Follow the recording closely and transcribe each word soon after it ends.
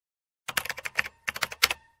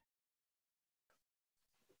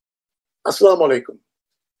আসসালামু আলাইকুম।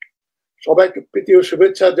 সবাইকে প্রীতি ও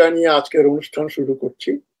শুভেচ্ছা জানিয়ে আজকের অনুষ্ঠান শুরু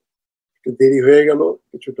করছি। একটু দেরি হয়ে গেল,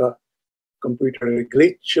 কিছুটা কম্পিউটারের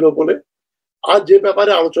গ্লিচ ছিল বলে। আজ যে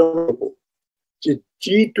ব্যাপারে আলোচনা করব যে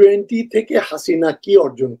G20 থেকে হাসিনা কি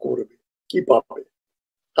অর্জন করবে, কি পাবে।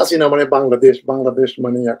 হাসিনা মানে বাংলাদেশ, বাংলাদেশ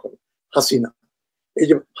মানে এখন হাসিনা। এই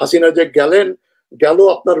যে হাসিনা যে গেল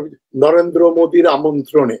আপনার নরেন্দ্র মোদীর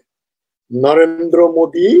আমন্ত্রণে। নরেন্দ্র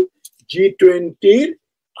মোদী G20-র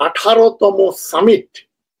 18তম সামিট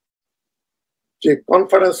যে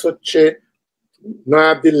কনফারেন্স হচ্ছে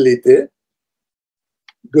নয়াদিল্লিতে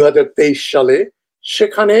 2023 সালে,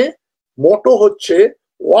 সেখানে মোটো হচ্ছে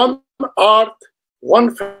ওয়ান আর্থ, ওয়ান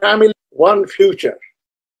ফ্যামিলি, ওয়ান ফিউচার।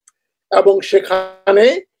 এবং সেখানে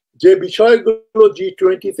যে বিষয়গুলো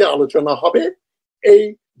G20-তে আলোচনা হবে, এই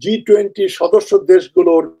G20 সদস্য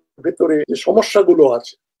দেশগুলোর ভেতরে যে সমস্যাগুলো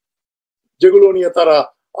আছে, যেগুলো নিয়ে তারা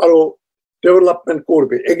আরো ডেভেলপমেন্ট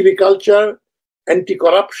করবে, agriculture, anti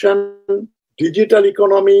corruption, digital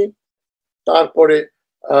economy, তারপরে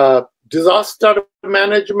disaster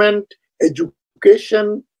management, education,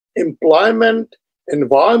 employment,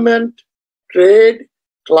 environment, trade,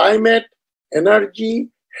 climate, energy,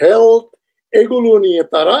 health, এগুলো নিয়ে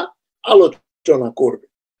তারা আলোচনা করবে।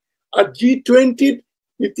 আর G20-র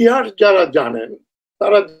ইতিহাস যারা জানেন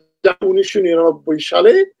তারা 1999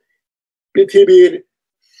 সালে পৃথিবীর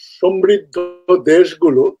সমৃদ্ধ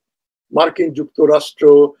দেশগুলো, মার্কিন যুক্তরাষ্ট্র,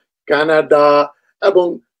 কানাডা এবং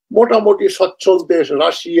মোটামুটি সচ্ছল দেশ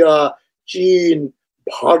রাশিয়া, চীন,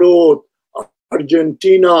 Bharat,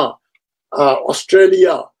 Argentina,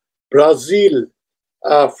 Australia, Brazil,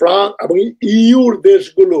 France এবং ইউর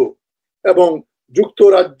দেশগুলো এবং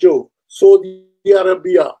যুক্তরাজ্য, সৌদি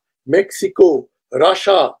আরবিয়া, মেক্সিকো,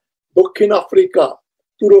 রাশিয়া, দক্ষিণ আফ্রিকা,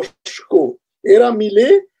 তুরস্ক, এরা মিলে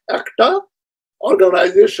একটা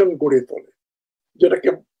অর্গানাইজেশন গড়ে তোলে, যেটাকে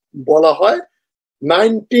বলা হয়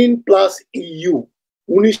 19+EU,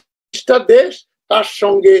 19টা দেশ, তার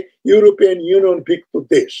সঙ্গে ইউরোপিয়ান ইউনিয়ন ভুক্ত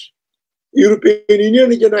দেশ। ইউরোপিয়ান ইউনিয়ন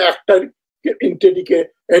যেন একটা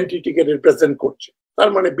এন্টিটিকে রিপ্রেজেন্ট করছে, তার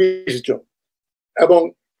মানে 20 জন। এবং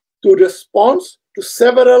two response to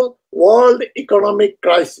several world economic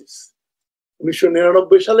crisis,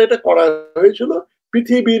 1999 সালে এটা করা হয়েছিল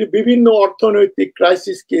পৃথিবীর বিভিন্ন অর্থনৈতিক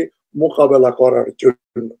ক্রাইসিসকে মোকাবেলা করার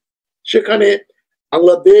জন্য। সেখানে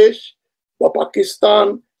বাংলাদেশ বা পাকিস্তান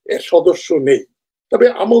এর সদস্য নেই, তবে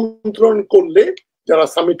আমন্ত্রণ করলে যারা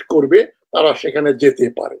সামিট করবে তারা সেখানে যেতে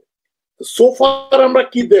পারে। সোফার আমরা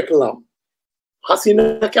কি দেখলাম,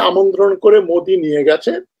 হাসিনাকে আমন্ত্রণ করে মোদি নিয়ে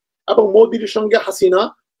গেছে এবং মোদির সঙ্গে হাসিনা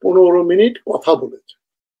 15 মিনিট কথা বলেছে।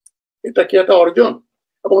 এটা কি একটা অর্জন?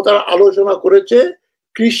 এবং তারা আলোচনা করেছে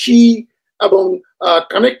কৃষি এবং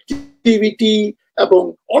কানেক্টিভিটি এবং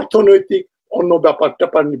অর্থনৈতিক অন্য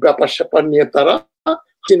ব্যাপার স্যাপার নিয়ে তারা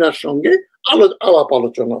চীনার সঙ্গে আলাপ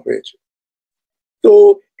আলোচনা হয়েছে। তো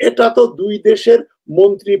এটা তো দুই দেশের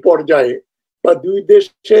মন্ত্রী পর্যায়ে বা দুই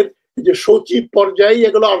দেশের যে সচিব পর্যায়ে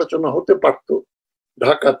এগুলো আলোচনা হতে পারত,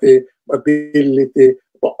 ঢাকাতে বা দিল্লিতে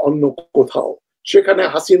বা অন্য কোথাও। সেখানে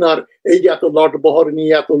হাসিনার এই যে এত লটবহর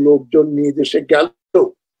নিয়ে, এত লোকজন নিয়ে দেশে গেল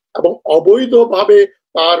এবং অবৈধভাবে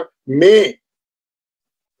তার মেয়ে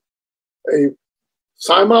এই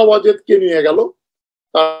সাইমা ওয়াজেদকে নিয়ে গেল,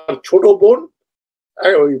 তার ছোট বোন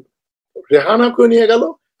ওই রেহানাকে নিয়ে গেল।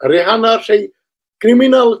 রেহানার সেই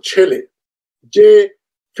ক্রিমিনাল ছেলে যে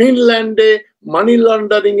ফিনল্যান্ডে মানি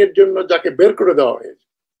লন্ডারিং এর জন্য যাকে বের করে দেওয়া হয়েছে,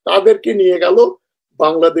 তাদেরকে নিয়ে গেল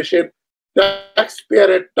বাংলাদেশের ট্যাক্স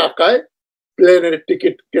পেয়ারের টাকায় প্লেনের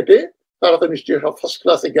টিকিট কেটে। তারা তো নিশ্চয়ই সব ফার্স্ট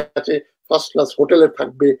ক্লাসে গেছে, ফার্স্ট ক্লাস হোটেলে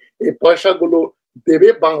থাকবে, এই পয়সাগুলো দেবে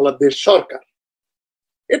বাংলাদেশ সরকার।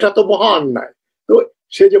 এটা তো মহা অন্যায়। তো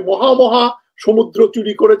সে যে মহা সমুদ্র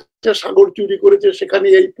চুরি করেছে, সাগর চুরি করেছে, সেখানে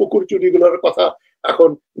এই পুকুর চুরিগুলোর কথা এখন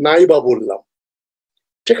নাই বা বললাম।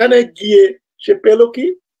 সেখানে গিয়ে সে পেল কি,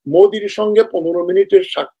 মোদির সঙ্গে 15 মিনিটের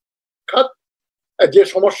সাক্ষাৎ। যে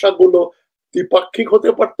সমস্যাগুলো দ্বিপাক্ষিক হতে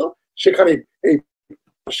পারত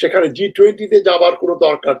সেখানে G20-তে যাবার কোনো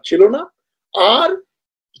দরকার ছিল না। আর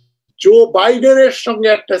জো বাইডেনের সঙ্গে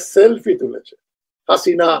একটা সেলফি তুলেছে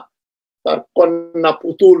হাসিনা, তার কন্যা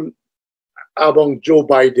পুতুল এবং জো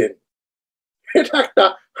বাইডেন। এটা একটা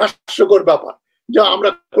হাস্যকর ব্যাপার, যা আমরা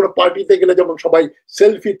কোনো পার্টিতে গেলে যেমন সবাই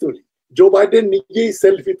সেলফি তুলি, জো বাইডেন নিজেই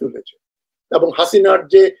সেলফি তুলেছে। এবং হাসিনার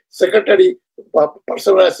যে সেক্রেটারি বা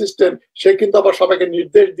পার্সোনাল অ্যাসিস্ট্যান্ট, সে কিন্তু আবার সবাইকে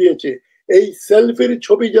নির্দেশ দিয়েছে এই সেলফির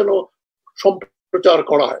ছবি যেন সম্প্রচার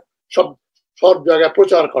করা হয়, সব জায়গায়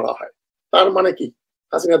প্রচার করা হয়। তার মানে কি,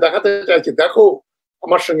 হাসিনা দেখাতে চাইছে, দেখো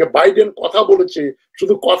আমার সঙ্গে বাইডেন কথা বলেছে,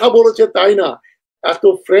 শুধু কথা বলেছে তাই না, এত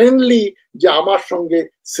ফ্রেন্ডলি যে আমার সঙ্গে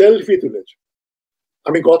সেলফি তুলেছে।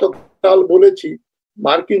 আমি গতকাল বলেছি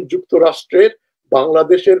মার্কিন যুক্তরাষ্ট্রের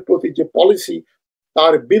বাংলাদেশের প্রতি যে পলিসি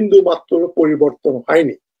তার বিন্দু মাত্র পরিবর্তন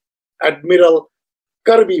হয়নি। অ্যাডমিরাল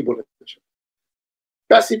কার্বি বলেছেন,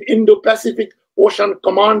 ইন্ডো প্যাসিফিক ওশান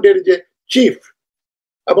কমান্ডের যে চিফ,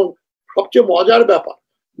 এবং সবচেয়ে মজার ব্যাপার,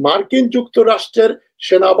 মার্কিন যুক্তরাষ্ট্রের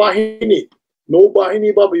সেনাবাহিনী, নৌবাহিনী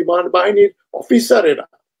বা বিমান বাহিনীর অফিসারেরা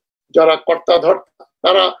যারা কর্তাধর্তা,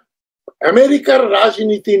 তারা আমেরিকার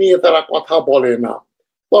রাজনীতি নিয়ে তারা কথা বলে না,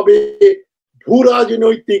 তবে ভূ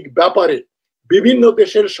রাজনৈতিক ব্যাপারে বিভিন্ন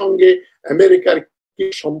দেশের সঙ্গে আমেরিকার কি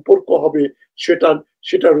সম্পর্ক হবে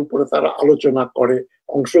সেটার উপরে তারা আলোচনা করে,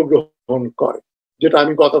 অংশগ্রহণ করে। যেটা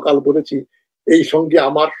আমি গতকাল বলেছি, এই সঙ্গে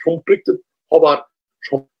আমার সম্পৃক্ত হবার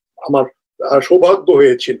আমার সৌভাগ্য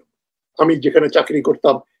হয়েছিল। আমি যেখানে চাকরি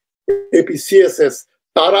করতাম, APCSS,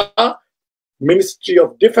 তারা ministry of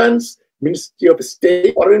defence, ministry of state,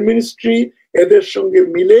 foreign ministry, এদের সঙ্গে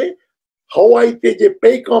মিলে হাওয়াইতে যে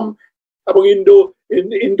পেকম এবং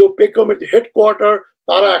ইন্ডো পেকমের হেডকোয়ার্টার,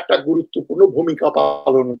 তারা একটা গুরুত্বপূর্ণ ভূমিকা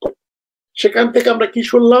পালন করে। সেখান থেকে আমরা কি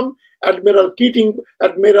শুনলাম,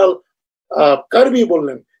 অ্যাডমিরাল কার্বি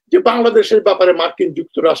বললেন যে বাংলাদেশের ব্যাপারে মার্কিন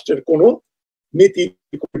যুক্তরাষ্ট্রের কোনো নীতি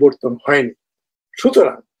পরিবর্তন হয়নি।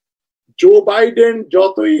 সুতরাং জো বাইডেন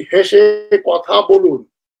যতই হেসে কথা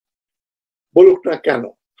বলুক না কেন,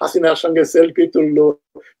 হাসিনার সঙ্গে সেলফি তুললো,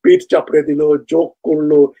 পিঠ চাপড়ে দিল, জোক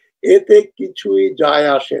করলো, এতে কিছুই যায়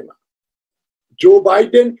আসে না। জো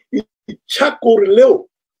বাইডেন ইচ্ছা করলেও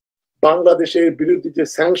বাংলাদেশের বিরুদ্ধে যে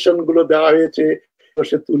স্যাংশন গুলো দেওয়া হয়েছে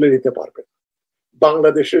সে তুলে নিতে পারবে।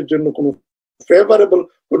 বাংলাদেশের জন্য কোনো ফেভারেবল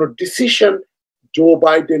কোনো ডিসিশন জো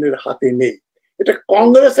বাইডেনের হাতে নেই, এটা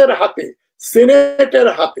কংগ্রেসের হাতে, সিনেটের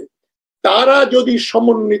হাতে। তারা যদি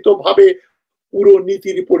সমন্বিতভাবে পুরো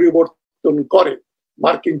নীতির পরিবর্তন করে,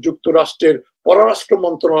 মার্কিন যুক্তরাষ্ট্রের পররাষ্ট্র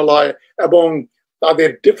মন্ত্রণালয় এবং তাদের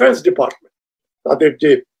ডিফেন্স ডিপার্টমেন্ট, তাদের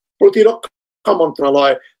যে প্রতিরক্ষা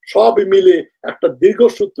মন্ত্রণালয়, সব মিলে একটা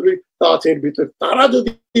দীর্ঘসূত্রিতা আছে এর ভিতরে, তারা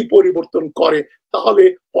যদি পরিবর্তন করে তাহলে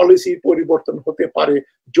পলিসি পরিবর্তন হতে পারে।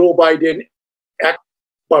 জো বাইডেন এক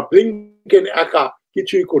বা ব্লিংকেন একা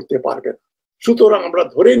কিছুই করতে পারবে না। সুতরাং আমরা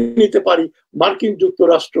ধরে নিতে পারি মার্কিন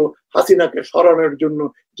যুক্তরাষ্ট্র হাসিনাকে সরানোর জন্য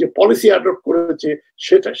যে পলিসি অ্যাডপ্ট করেছে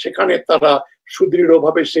সেখানে তারা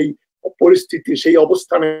সুদৃঢ়ভাবে সেই পরিস্থিতি, সেই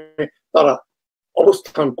অবস্থানে তারা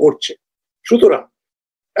অবস্থান করছে। সুতরাং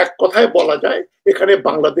এক কথায় বলা যায় এখানে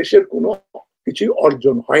বাংলাদেশের কোনো কিছুই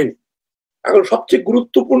অর্জন হয়নি। এখন সবচেয়ে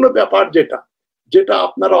গুরুত্বপূর্ণ ব্যাপার যেটা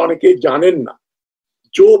আপনারা অনেকেই জানেন না,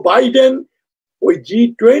 জো বাইডেন ওই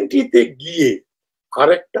G20-তে গিয়ে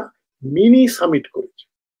আরেকটা মিনি সামিট করেছে।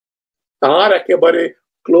 তার একেবারে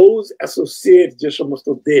ক্লোজ অ্যাসোসিয়েট যে সমস্ত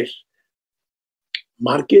দেশ,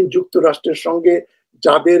 মার্কিন যুক্তরাষ্ট্রের সঙ্গে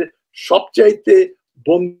যাদের সবচাইতে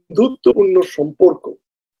বন্ধুত্বপূর্ণ সম্পর্ক,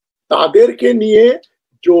 তাদেরকে নিয়ে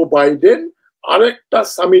জো বাইডেন আরেকটা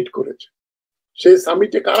সামিট করেছে। সেই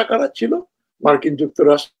সামিটে কারা কারা ছিল? মার্কিন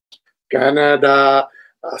যুক্তরাষ্ট্র, কানাডা,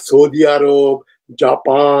 সৌদি আরব,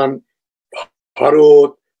 জাপান,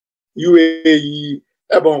 ভারত, UAE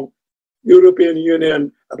এবং ইউরোপিয়ান ইউনিয়ন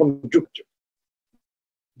এবং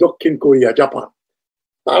দক্ষিণ কোরিয়া, জাপান।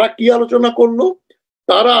 তারা কি আলোচনা করলো?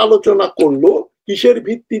 তারা আলোচনা করলো কিসের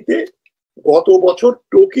ভিত্তিতে? গত বছর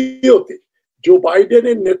টোকিওতে জো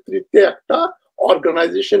বাইডেনের নেতৃত্বে একটা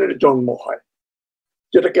অর্গানাইজেশনের জন্ম হয়,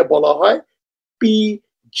 যেটাকে বলা হয়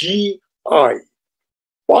PGI,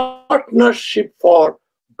 partnership for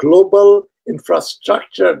global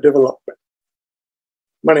infrastructure development.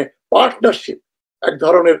 মানে পার্টনারশিপ, এক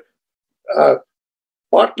ধরনের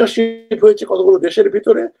পার্টনারশিপ হয়েছে কতগুলো দেশের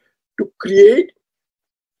ভিতরে to create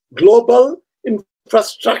global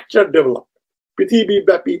infrastructure development,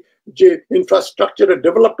 পৃথিবীব্যাপী যে ইনফ্রাস্ট্রাকচারের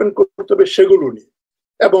ডেভেলপমেন্ট করতে হবে সেগুলো নিয়ে।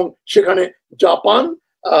 এবং সেখানে জাপান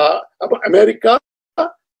এবং আমেরিকা,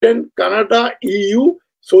 কানাডা, EU,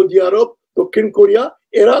 সৌদি আরব, দক্ষিণ কোরিয়া,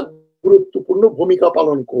 এরা গুরুত্বপূর্ণ ভূমিকা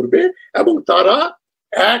পালন করবে এবং তারা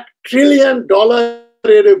 $1 ট্রিলিয়ন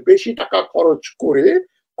বেশি টাকা খরচ করে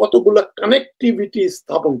কতগুলো কানেক্টিভিটি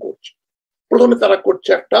স্থাপন করছে। প্রথমে তারা করছে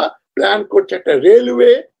একটা প্ল্যান করছে একটা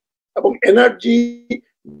রেলওয়ে এবং energy,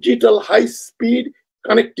 digital high speed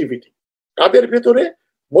connectivity. তাদের ভেতরে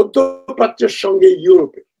মধ্যপ্রাচ্যের সঙ্গে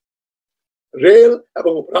ইউরোপের রেল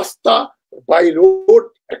এবং রাস্তা বাই রোড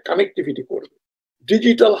কানেক্টিভিটি করবে।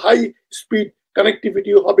 ডিজিটাল হাই স্পিড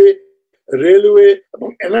কানেক্টিভিটি হবে রেলওয়ে এবং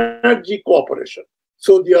এনার্জি কোঅপারেশন,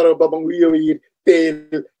 সৌদি আরব এবং UAE তেল,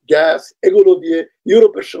 গ্যাস, এগুলো দিয়ে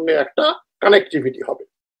ইউরোপের সঙ্গে একটা কানেক্টিভিটি হবে।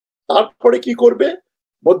 তারপরে কি করবে?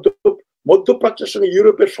 মধ্যপ্রাচ্যের সঙ্গে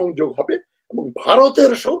ইউরোপের সংযোগ হবে এবং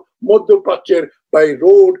ভারতের মধ্যপ্রাচ্যের বাই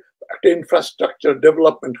রোড একটা ইনফ্রাস্ট্রাকচার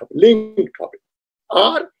ডেভেলপমেন্ট হবে, লিঙ্ক হবে।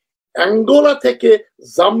 আর অ্যাঙ্গোলা থেকে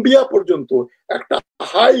জাম্বিয়া পর্যন্ত একটা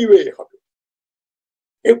হাইওয়ে হবে।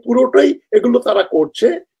 এই পুরোটাই এগুলো তারা করছে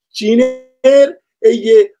চীনের এই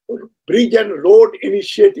যে bridge and road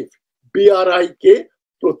initiative BRI কে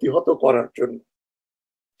প্রতিহত করার জন্য।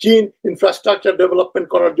 চীন ইনফ্রাস্ট্রাকচার ডেভেলপমেন্ট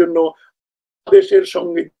করার জন্য দেশের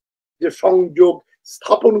সঙ্গে যে সংযোগ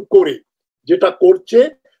স্থাপন করে যেটা করছে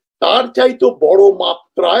তার চাইতে বড়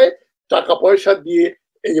মাত্রায় টাকা পয়সা দিয়ে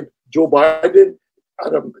এই জো বাইডেন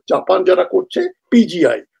আর জাপান যারা করছে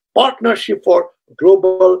PGI, partnership for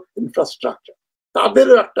global infrastructure,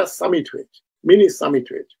 তাদেরও একটা সামিট হয়েছে, মিনি সামিট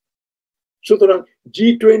হয়েছে। সুতরাং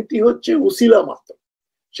G20 হচ্ছে উসিলা মাত্র।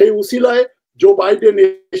 সেই উসিলায় জো বাইডেন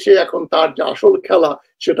এসে এখন তার যে আসল খেলা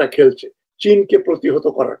সেটা খেলছে চীনকে প্রতিহত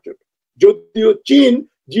করার জন্য। যদিও চীন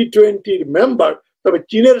G20-র মেম্বার, তবে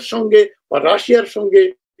চীনের সঙ্গে বা রাশিয়ার সঙ্গে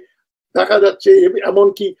দেখা যাচ্ছে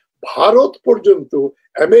এমনকি ভারত পর্যন্ত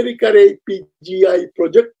আমেরিকার এই PGI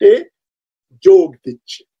প্রজেক্টে যোগ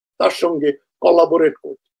দিচ্ছে, তার সঙ্গে কোলাবোরেট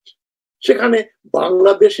করছে। সেখানে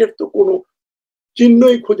বাংলাদেশের তো কোনো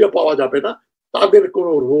চিহ্নই খুঁজে পাওয়া যাবে না, তাদের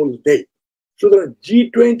কোনো রোল নেই। সুতরাং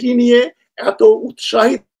G20 নিয়ে এত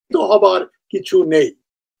উৎসাহিত হবার কিছু নেই।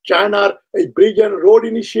 চায়নার এই ব্রিজ অ্যান্ড রোড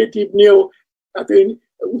ইনিশিয়েটিভ নিয়েও এত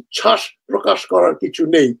উচ্ছ্বাস প্রকাশ করার কিছু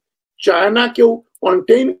নেই। চায়নাকেও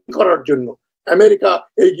কন্টেইন করার জন্য আমেরিকা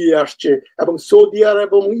এগিয়ে আসছে এবং সৌদি আরব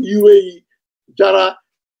এবং UAE যারা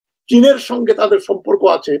চীনের সঙ্গে তাদের সম্পর্ক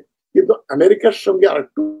আছে কিন্তু আমেরিকার সঙ্গে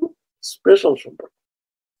আরেকটু স্পেশাল সম্পর্ক।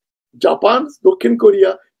 জাপান, দক্ষিণ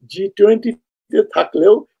কোরিয়া G20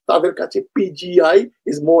 থাকলেও তাদের কাছে PGI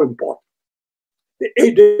ইজ মোর ইম্পর্টেন্ট। এই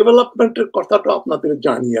ডেভেলপমেন্টের কথাটা আপনাদের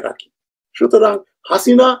জানিয়ে রাখি। সুতরাং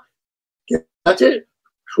হাসিনা কাছে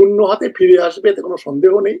শূন্য হাতে ফিরে আসবে এতে কোনো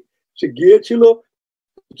সন্দেহ নেই। সে গিয়েছিল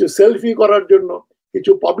কিছু সেলফি করার জন্য,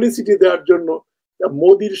 কিছু পাবলিসিটি দেওয়ার জন্য।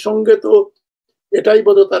 মোদির সঙ্গে তো এটাই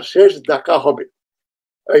বোধহয় তার শেষ দেখা হবে।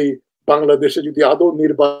 এই বাংলাদেশে যদি আদৌ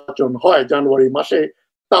নির্বাচন হয় জানুয়ারি মাসে,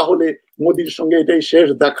 তাহলে মোদির সঙ্গে এটাই শেষ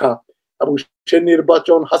দেখা। এবং সে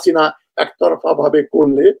নির্বাচন হাসিনা একতরফা ভাবে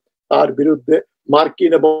করলে তার বিরুদ্ধে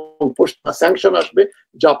মার্কিন এবং পশ্চিমা স্যাংশন আসবে,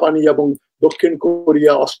 জাপানি এবং দক্ষিণ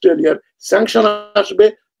কোরিয়া, অস্ট্রেলিয়ার স্যাংশন আসবে।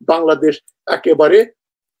 বাংলাদেশ একেবারে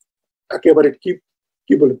একেবারে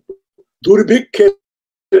কি বলে দুর্ভিক্ষের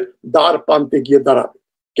দ্বার প্রান্তে গিয়ে দাঁড়াবে।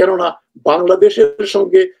 কেননা বাংলাদেশের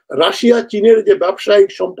সঙ্গে রাশিয়া চীনের যে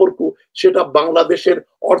ব্যবসায়িক সম্পর্ক সেটা বাংলাদেশের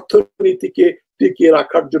অর্থনীতিকে টিকিয়ে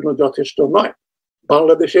রাখার জন্য যথেষ্ট নয়।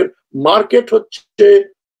 বাংলাদেশের মার্কেট হচ্ছে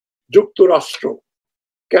যুক্তরাষ্ট্র,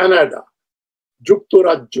 কানাডা,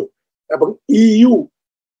 যুক্তরাজ্য এবং EU,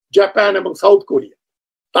 জাপান এবং সাউথ কোরিয়া।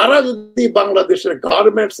 তারা যদি বাংলাদেশের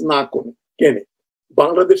গার্মেন্টস না কেনে,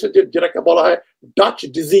 বাংলাদেশের যেটাকে বলা হয় ডাচ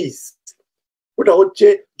ডিজিজ, ওটা হচ্ছে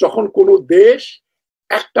যখন কোনো দেশ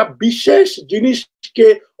একটা বিশেষ জিনিসকে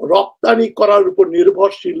রপ্তানি করার উপর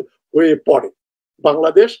নির্ভরশীল হয়ে পড়ে।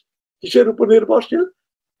 বাংলাদেশ কিসের উপর নির্ভরশীল?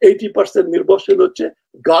 80% নির্ভরশীল হচ্ছে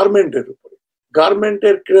গার্মেন্টের উপরে।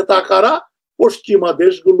 গার্মেন্টের ক্রেতা কারা? পশ্চিমা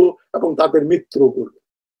দেশগুলো এবং তাদের মিত্রগুলো।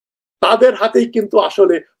 তাদের হাতেই কিন্তু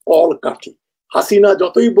আসলে কল কাঠি। হাসিনা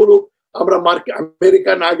যতই বলুক আমরা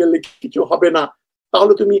আমেরিকা না গেলে কিছু হবে না,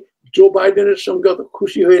 তাহলে তুমি জো বাইডেনের সঙ্গে অত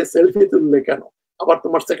খুশি হয়ে সেলফি তুললে কেন? আবার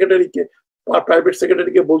তোমার সেক্রেটারিকে, প্রাইভেট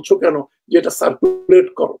সেক্রেটারিকে বলছো কেন যে এটা সার্কুলেট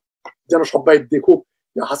করো, যেন সবাই দেখুক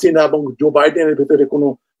যে হাসিনা এবং জো বাইডেনের ভেতরে কোনো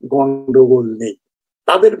গন্ডগোল নেই,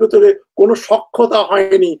 তাদের ভেতরে কোনো সখ্যতা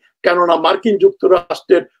হয়নি। কেননা মার্কিন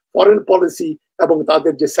যুক্তরাষ্ট্রের ফরেন পলিসি এবং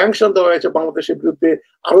তাদের যে স্যাংশন দেওয়া হয়েছে বাংলাদেশের বিরুদ্ধে,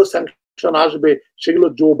 আরো স্যাংশন আসবে, সেগুলো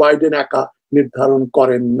জো বাইডেন একা নির্ধারণ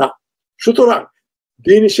করেন না। সুতরাং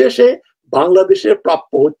দিন শেষে বাংলাদেশের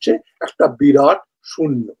প্রাপ্য হচ্ছে একটা বিরাট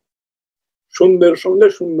শূন্য। শূন্যের সঙ্গে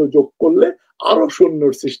শূন্য যোগ করলে আরো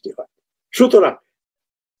শূন্যর সৃষ্টি হয়। সুতরাং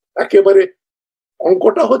একেবারে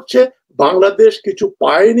অঙ্কটা হচ্ছে বাংলাদেশ কিছু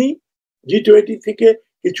পায়নি G20 থেকে,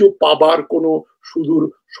 কিছু পাবার কোনো সুদূর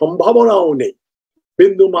সম্ভাবনাও নেই,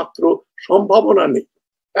 বিন্দু মাত্র সম্ভাবনা নেই।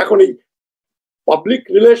 এখন এই পাবলিক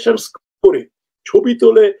রিলেশনস করে ছবি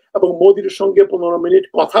তোলে এবং মোদির সঙ্গে 15 মিনিট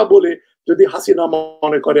কথা বলে যদি হাসিনা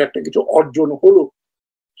মনে করে একটা কিছু অর্জন হলো,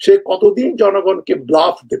 সে কতদিন জনগণকে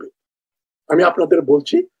ব্লাফ দেবে? আমি আপনাদের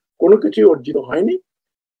বলছি কোনো কিছুই অর্জিত হয়নি।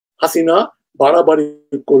 হাসিনা বাড়াবাড়ি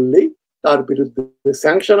করলেই তার বিরুদ্ধে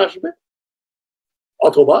স্যাংশন আসবে,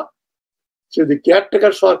 অথবা যদি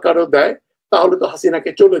কেয়ারটেকার সরকারও দেয় তাহলে তো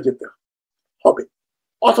হাসিনাকে চলে যেতে হবে,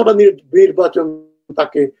 অথবা নির্বাচন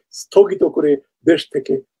তাকে স্থগিত করে দেশ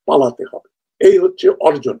থেকে পালাতে হবে। এই হচ্ছে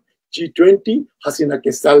অর্জন। G20 হাসিনাকে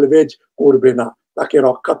স্যালভেজ করবে না, তাকে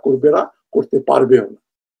রক্ষা করবে না, করতে পারবেও না।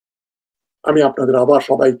 আমি আপনাদের আবার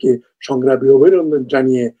সবাইকে সংগ্রামী অভিনন্দন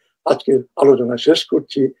জানিয়ে আজকের আলোচনা শেষ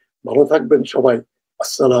করছি। ভালো থাকবেন সবাই।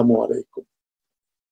 আসসালামু আলাইকুম।